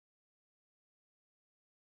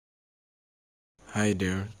Hi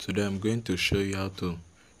there, today I'm going to show you how to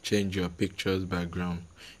change your pictures background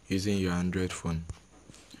using your Android phone.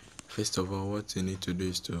 First of all, what you need to do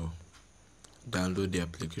is to download the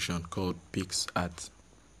application called Picsart.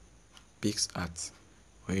 Picsart.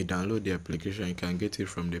 When you download the application, you can get it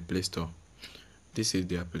from the Play Store. This is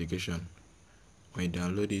the application. When you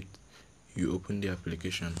download it, you open the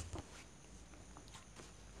application.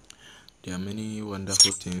 There are many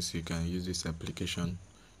wonderful things you can use this application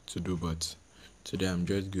to do, but today I'm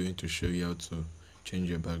just going to show you how to change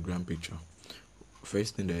your background picture.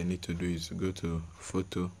 First thing that I need to do is go to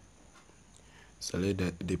photo,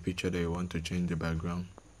 select the picture that you want to change the background.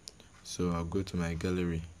 So I'll go to my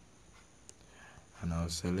gallery and I'll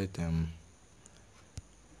select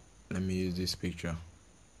let me use this picture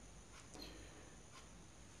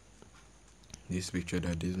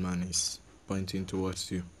that this man is pointing towards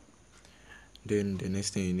you. Then the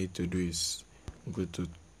next thing you need to do is go to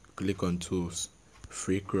click on tools,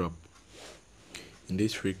 free crop. In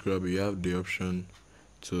this free crop you have the option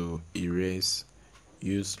to erase,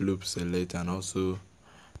 use loop select, and also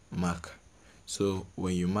mark. So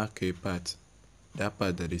when you mark a part, that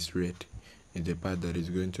part that is red is the part that is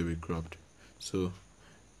going to be cropped. So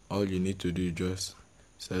all you need to do is just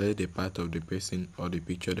select the part of the person or the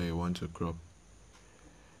picture that you want to crop.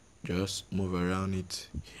 Just move around it.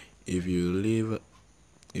 If you leave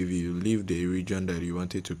the region that you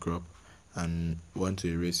wanted to crop and want to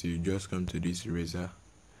erase, you just come to this eraser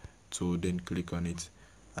tool, then click on it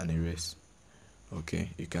and erase.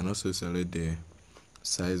 Okay, you can also select the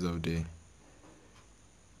size of the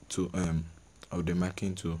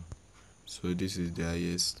marking tool. So this is the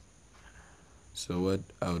highest. So what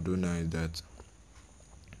I'll do now is that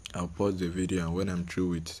I'll pause the video, and when I'm through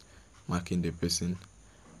with marking the person,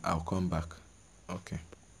 I'll come back. Okay.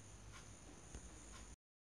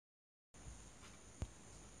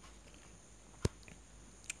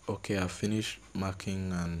 Okay, I finished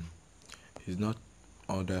marking and it's not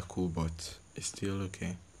all that cool, but it's still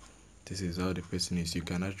okay. This is how the person is. You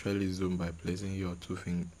can actually zoom by placing your two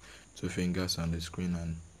fingers on the screen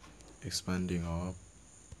and expanding or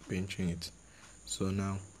pinching it. So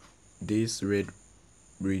now this red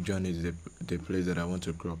region is the place that I want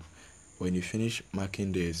to crop. When you finish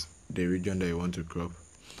marking the region that you want to crop,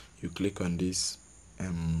 you click on this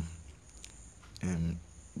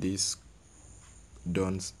this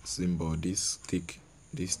done symbol, this stick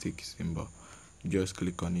symbol. Just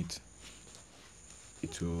click on it.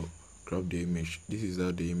 It will crop the image. This is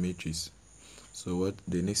how the image is. So what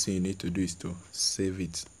the next thing you need to do is to save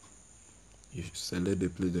it. You select the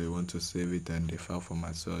place that you want to save it and the file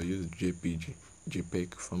format. So I'll use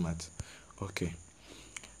JPEG format. Okay,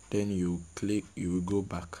 then you will go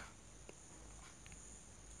back,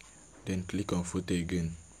 then click on photo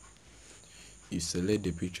again. You select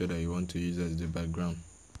the picture that you want to use as the background.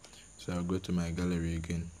 So I'll go to my gallery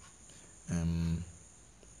again.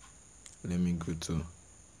 Let me go to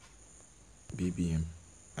BBM.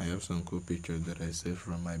 I have some cool pictures that I saved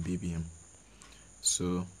from my BBM.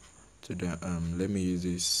 So today let me use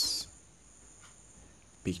this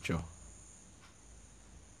picture.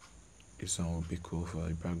 This one will be cool for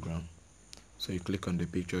the background. So you click on the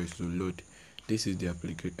picture, is to load. This is the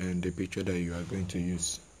application and the picture that you are going to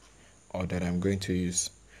use, or that I'm going to use.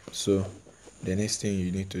 So the next thing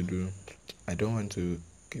you need to do, I don't want to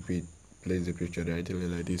place the picture directly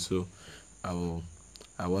like this, so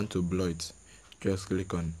I want to blur it. Just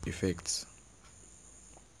click on effects,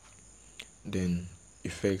 then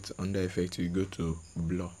effects. Under effects you go to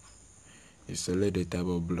blur. You select the type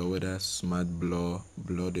of blur, whether smart blur,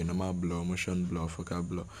 the normal blur, motion blur, focal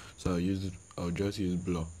blur. So I'll just use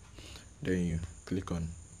blur. Then you click on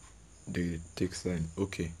the tick sign.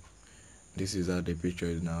 Okay, this is how the picture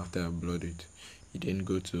is now after I blurred it. You then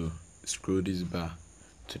go to scroll this bar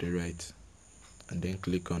to the right and then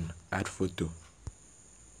click on add photo.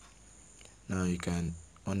 Now you can,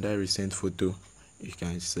 under recent photo, you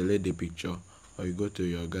can select the picture, or you go to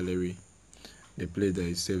your gallery, the place that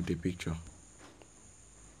you saved the picture,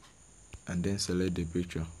 and then select the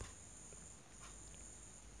picture.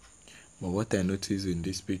 But what I noticed in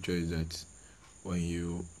this picture is that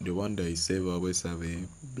the one that is saved always have a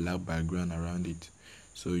black background around it.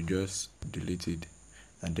 So you just delete it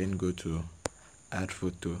and then go to add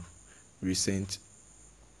photo, recently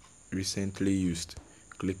used.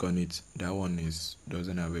 Click on it. That one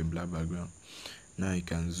doesn't have a black background. Now you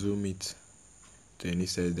can zoom it to any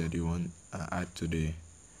size that you want and add to the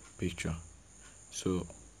picture. So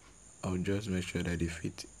I'll just make sure that it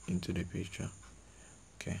fit into the picture.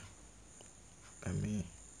 Okay,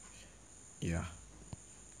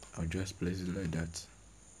 I'll just place it like that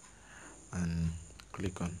and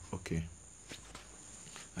click on OK.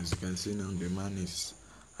 As you can see now, the man is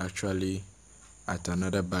actually at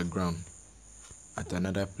another background, at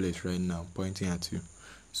another place right now, pointing at you.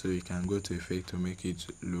 So you can go to effect to make it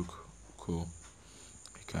look cool.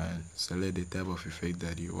 You can select the type of effect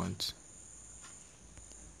that you want.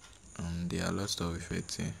 There are lots of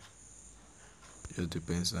effects here. Just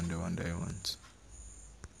depends on the one that you want.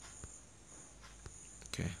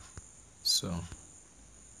 Okay, so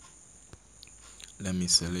let me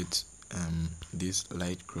select this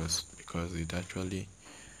light cross because it actually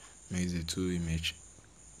makes the two image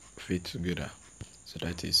fit together. So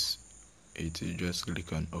that is it. You just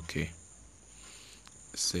click on OK,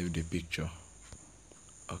 save the picture.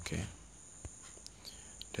 Okay,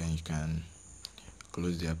 then you can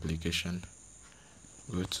close the application,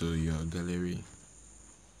 go to your gallery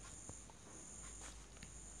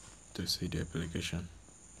to see the application,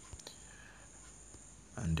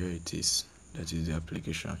 and there it is. That is the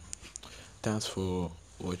application. Thanks for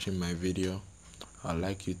watching my video. I'd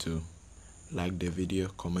like you to like the video,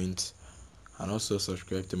 comment, and also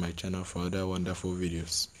subscribe to my channel for other wonderful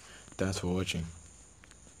videos. Thanks for watching.